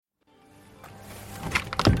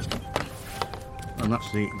and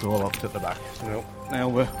that's the door locked at the back. So now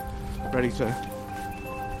we're ready to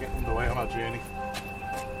get underway on our journey.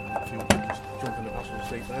 If you want to just jump in the passenger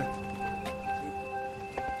seat there.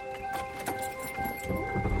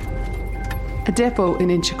 A depot in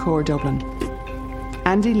Inchicore, Dublin.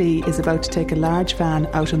 Andy Lee is about to take a large van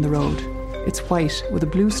out on the road. It's white with a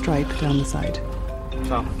blue stripe down the side.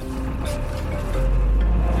 So,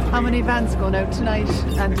 how many vans are going out tonight,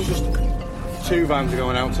 Andy? 2 vans are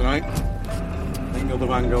going out tonight. I think the other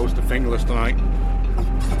van goes to Fingerless tonight. I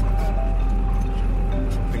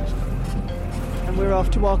think so. And we're off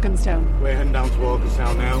to Walkinstown. We're heading down to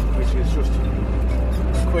Walkinstown now, which is just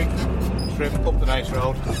a quick trip up the nice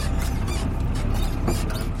road.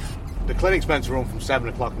 The clinic's meant to run from 7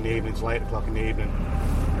 o'clock in the evening to 8 o'clock in the evening.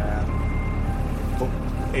 But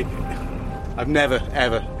I've never,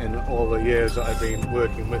 ever, in all the years that I've been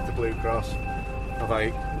working with the Blue Cross, have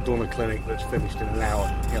I done a clinic that's finished in an hour.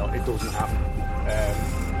 You know, it doesn't happen.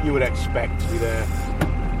 You would expect to be there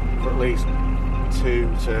for at least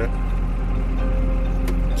 2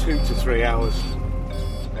 to 3 hours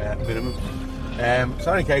minimum.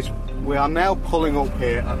 So in any case, we are now pulling up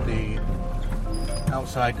here at the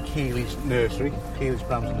outside Keely's Nursery, Keely's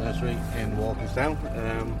Prams Nursery in Walkinstown.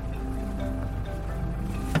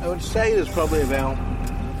 I would say there's probably about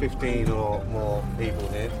 15 or more people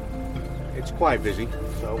here. It's quite busy,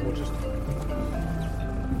 so we'll just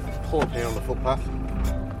pull up here on the footpath.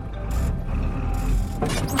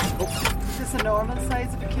 Is this a normal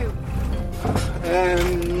size of a queue?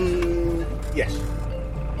 Yes.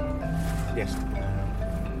 Yes.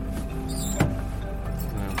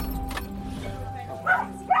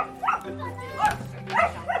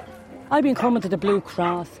 I've been coming to the Blue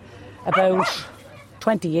Cross about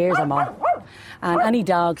 20 years or more. And any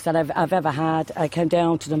dogs that I've ever had, I came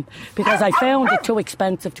down to them because I found it too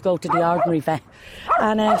expensive to go to the ordinary vet.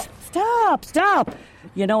 And stop!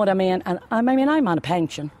 You know what I mean? And I'm on a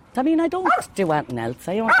pension. I mean, I don't do anything else.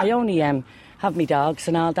 I only have me dogs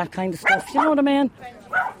and all that kind of stuff. You know what I mean?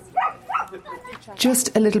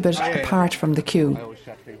 Just a little bit apart from the queue,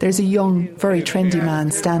 there's a young, very trendy man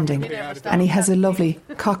standing, and he has a lovely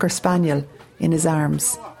Cocker Spaniel in his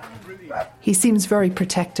arms. He seems very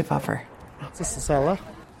protective of her. This is Ella.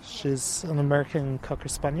 She's an American Cocker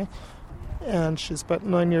Spaniel, and she's about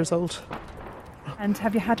 9 years old. And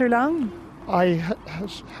have you had her long? I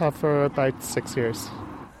have her about 6 years.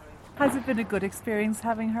 Has it been a good experience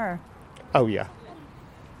having her? Oh, yeah.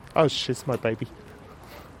 Oh, she's my baby.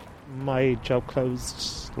 My job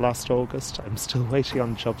closed last August. I'm still waiting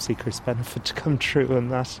on job seekers benefit to come through and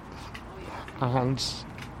that. And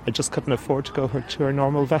I just couldn't afford to go to her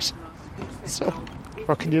normal vet. So,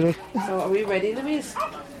 what can you do? So, are we ready, Louise?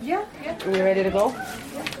 Yeah. Are we ready to go?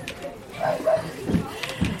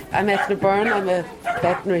 I'm Ethna Byrne. I'm a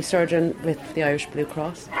veterinary surgeon with the Irish Blue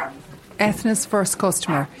Cross. Ethna's first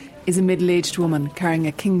customer is a middle-aged woman carrying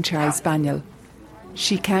a King Charles Spaniel.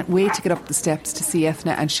 She can't wait to get up the steps to see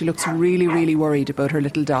Ethna, and she looks really, really worried about her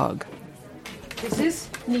little dog. This is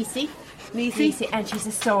Nisi. Nisi, and she's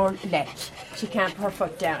a sore leg. She can't put her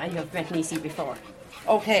foot down, and you've met Nisi before.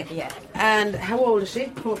 Okay. Yeah. And how old is she?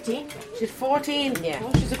 14. She's 14. Yeah.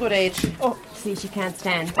 Oh, she's a good age. Oh, see, she can't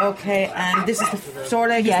stand. Okay, and this is the sore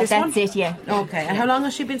leg. Yeah, is this that's one? it. Yeah. Okay. And how long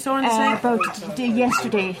has she been sore in this leg? About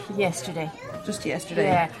yesterday. Just yesterday.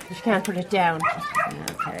 Yeah. She can't put it down.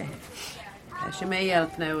 Okay. She may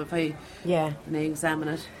help now if I may examine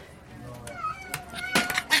it.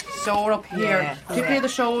 Sore up here, particularly the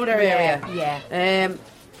shoulder area. Yeah.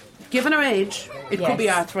 Given her age, it could be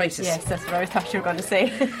arthritis. Yes, that's what I thought you were going to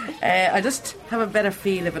say. I just have a better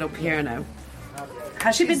feel of it up here now.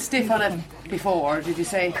 Has she been stiff on it before, did you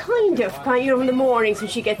say? Kind of. In the mornings when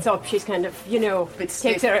she gets up, she's kind of, Bit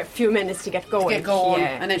takes her a few minutes to get going.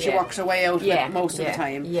 And then she works her way out of it most of the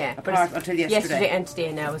time. Yeah. Apart until yesterday. Yesterday and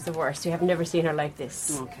today now is the worst. You have never seen her like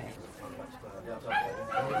this. Okay.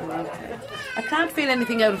 I can't feel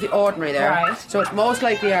anything out of the ordinary there. Right. So it's most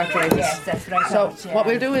likely arthritis. Yes, that's what I thought. So what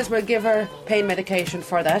we'll do is we'll give her pain medication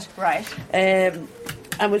for that. Right.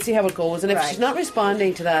 And we'll see how it goes. And if she's not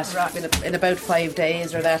responding to that Right. in about 5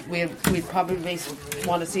 days or that, we'll probably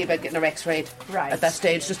want to see about getting her x-rayed at that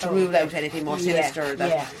stage, just to rule out anything more sinister. Or that.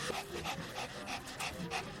 Yeah.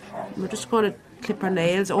 We're just going to clip her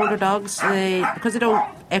nails. Older dogs, because they don't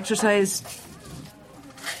exercise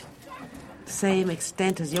the same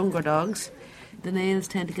extent as younger dogs, the nails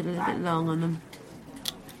tend to get a little bit long on them.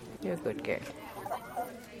 You're a good girl.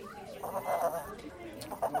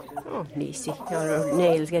 Oh, Nisi, your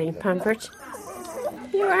nails getting pampered.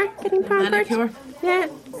 You are getting pampered. Manicure. Yeah.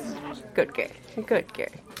 Good girl. Good girl.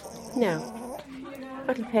 Now,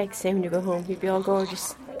 what'll Peg say when you go home? You'll be all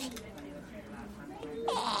gorgeous.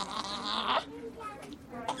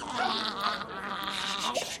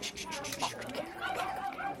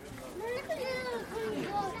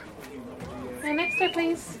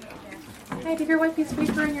 Hey, do you have your white piece of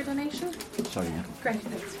paper and your donation? Sorry, yeah. Great,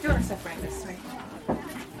 thanks. Do you want to step around this way?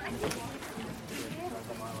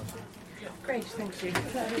 Great, thank you.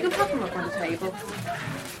 You can pop them up on the table.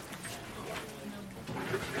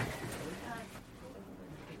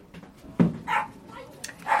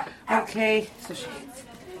 Okay, so she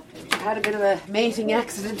had a bit of a mating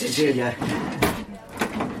accident, did she? Did, yeah.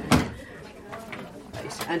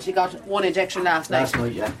 Right. And she got one injection last night. Last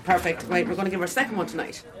night, yeah. Perfect. Right, we're going to give her a second one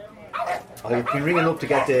tonight. I've been ringing up to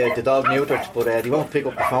get the dog neutered, but they won't pick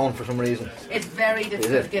up the phone for some reason. It's very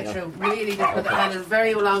difficult to get through. Really difficult. Okay. And a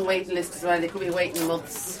very long waiting list as well. They could be waiting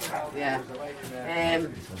months. Yeah.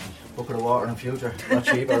 Bucket of water in future. Not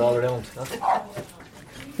cheaper all around.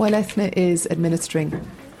 While Ethna is administering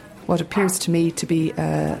what appears to me to be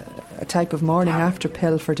a type of morning after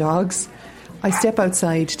pill for dogs, I step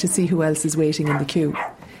outside to see who else is waiting in the queue.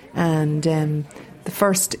 And the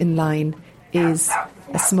first in line is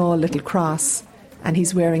a small little cross, and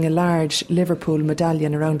he's wearing a large Liverpool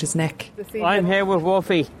medallion around his neck. I'm here with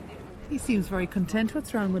Wolfie. He seems very content.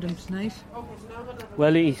 What's wrong with him tonight?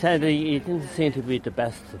 Well, he said he didn't seem to be the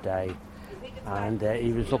best today, and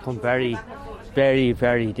he was looking very, very,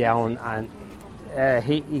 very down, and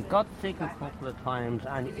he got sick a couple of times,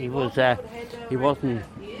 and he wasn't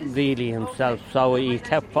really himself, so he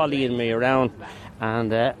kept following me around,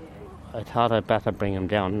 and I thought I'd better bring him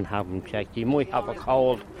down and have him checked. He might have a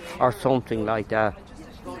cold or something like that.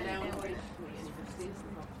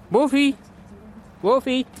 Wolfie!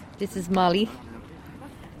 Wolfie! This is Molly.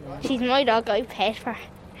 She's my dog. I pet her.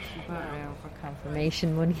 I bought her out for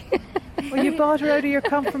confirmation money. Well, you bought her out of your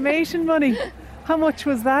confirmation money. How much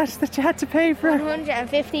was that you had to pay for her?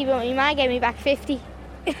 150, but my ma gave me back 50.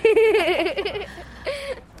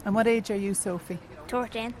 And what age are you, Sophie?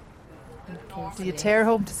 13. Do you tear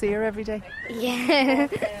home to see her every day? Yeah.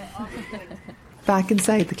 Back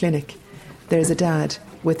inside the clinic, there's a dad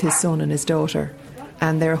with his son and his daughter,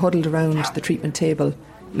 and they're huddled around the treatment table,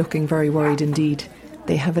 looking very worried indeed.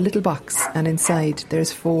 They have a little box, and inside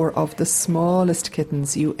there's 4 of the smallest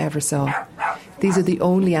kittens you ever saw. These are the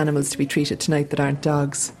only animals to be treated tonight that aren't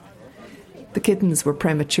dogs. The kittens were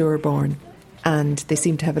premature born, and they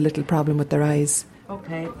seem to have a little problem with their eyes.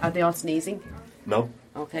 Okay, are they all sneezing? No.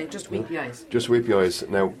 Okay, just weepy eyes. Just weepy eyes.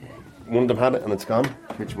 Now, one of them had it and it's gone,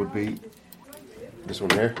 which would be this one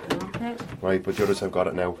here. Okay. Right, but the others have got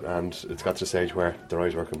it now, and it's got to the stage where their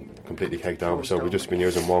eyes were completely caked over, so we've just been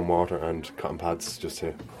using warm water and cotton pads just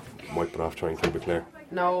to wipe it off, try and keep it clear.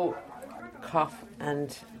 No cough,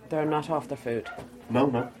 and they're not off their food?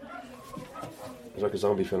 No. It's like a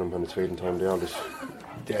zombie film when it's feeding time. They all just,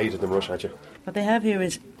 the 8 of them rush at you. What they have here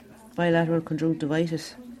is bilateral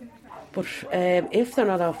conjunctivitis. But if they're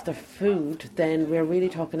not off their food, then we're really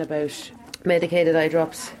talking about medicated eye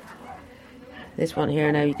drops. This one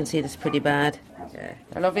here now, you can see this is pretty bad. Yeah.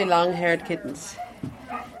 They're lovely long-haired kittens.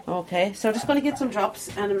 Okay, so I'm just going to get some drops,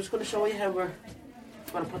 and I'm just going to show you how we're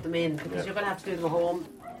going to put them in, because you're going to have to do them at home.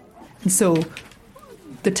 And so,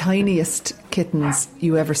 the tiniest kittens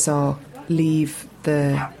you ever saw leave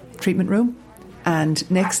the treatment room, and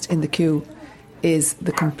next in the queue is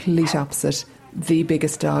the complete opposite, the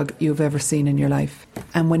biggest dog you've ever seen in your life.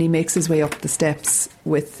 And when he makes his way up the steps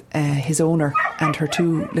with his owner and her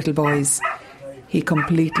 2 little boys, he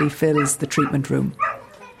completely fills the treatment room.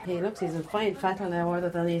 He looks, he's a fine fat now, other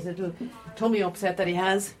than his little tummy upset that he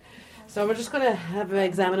has. So we're just going to have an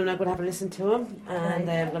examine him. I'm going to have a listen to him, and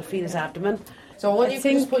we're going to feel his abdomen. So when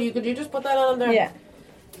could you just put that on there? Yeah.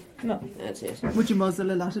 No. That's it. Would you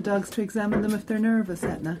muzzle a lot of dogs to examine them if they're nervous,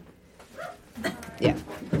 Etna? Yeah.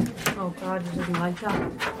 Oh God, he doesn't like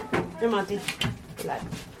that. Here, Monty. Lad.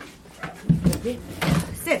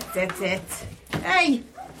 Sit. Hey.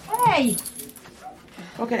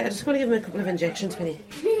 Okay, I'm just going to give him a couple of injections, Penny.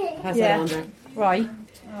 Pass that on there. Right.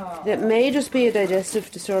 It may just be a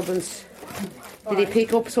digestive disturbance. Did he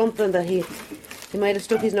pick up something that he might have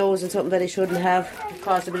stuck his nose in something that he shouldn't have? It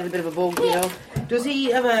caused a little bit of a bug, you know. Does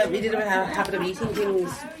he have a habit of eating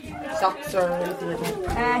things, socks or anything like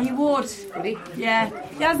that? He would. Would he? Yeah.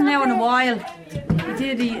 He hasn't now in a while. He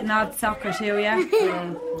did eat an odd sock or 2, yeah.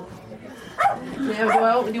 Will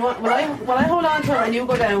I hold on to him and you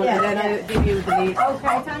go down and then I'll give you the lead?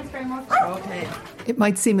 Okay, thanks very much. Okay. It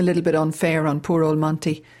might seem a little bit unfair on poor old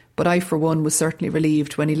Monty, but I for one was certainly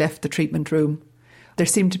relieved when he left the treatment room. There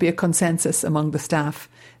seemed to be a consensus among the staff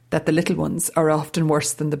that the little ones are often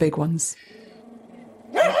worse than the big ones.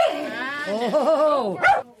 Oh!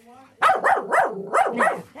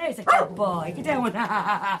 Now, there's a good boy. Get down with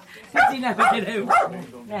that. Does he never get out?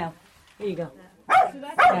 Now, here you go.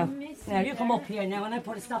 Now, you come up here now and I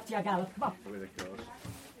put a stop to your gallop. Come on.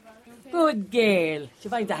 Good girl. She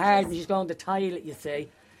finds it hard when she's going to the toilet, you see.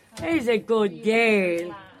 There's a good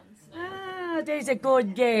girl. There's a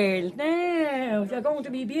good girl. Now, you're going to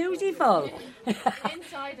be beautiful.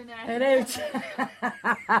 Inside and out. And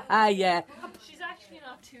out. Yeah. She's actually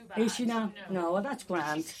not too bad. Is she not? No, well, that's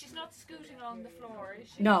grand. She's not scooting on the floor, is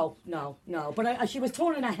she? No. But she was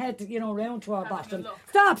turning her head, round to her bottom.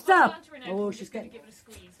 Stop! Oh, she's getting... Give it a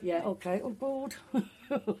squeeze. Yeah, okay. Oh, good.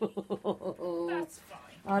 That's fine.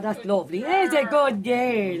 Oh, that's lovely. There's a good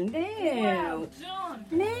girl. Now. Well done.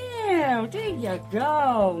 Now, there you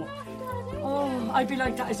go. Oh, I'd be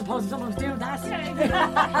like that, I suppose, if someone was doing that.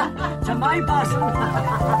 To my bottom.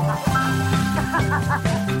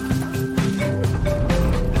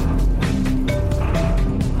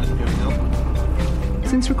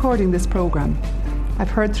 Since recording this programme, I've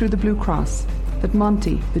heard through the Blue Cross that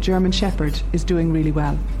Monty, the German Shepherd, is doing really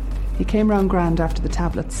well. He came round grand after the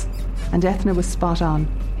tablets, and Ethna was spot on.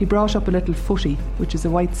 He brought up a little footy, which is a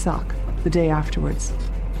white sock, the day afterwards.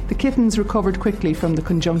 The kittens recovered quickly from the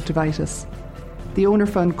conjunctivitis. The owner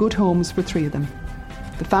found good homes for 3 of them.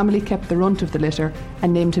 The family kept the runt of the litter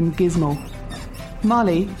and named him Gizmo.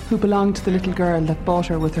 Molly, who belonged to the little girl that bought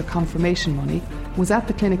her with her confirmation money, was at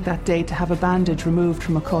the clinic that day to have a bandage removed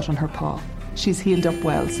from a cut on her paw. She's healed up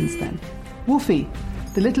well since then. Woofy,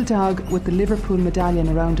 the little dog with the Liverpool medallion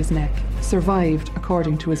around his neck, survived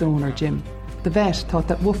according to his owner, Jim. The vet thought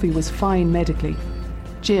that Woofy was fine medically.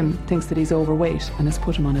 Jim thinks that he's overweight and has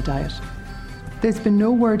put him on a diet. There's been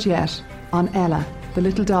no word yet on Ella, the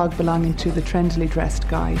little dog belonging to the trendily dressed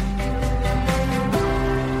guy.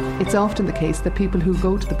 It's often the case that people who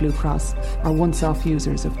go to the Blue Cross are once-off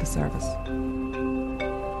users of the service.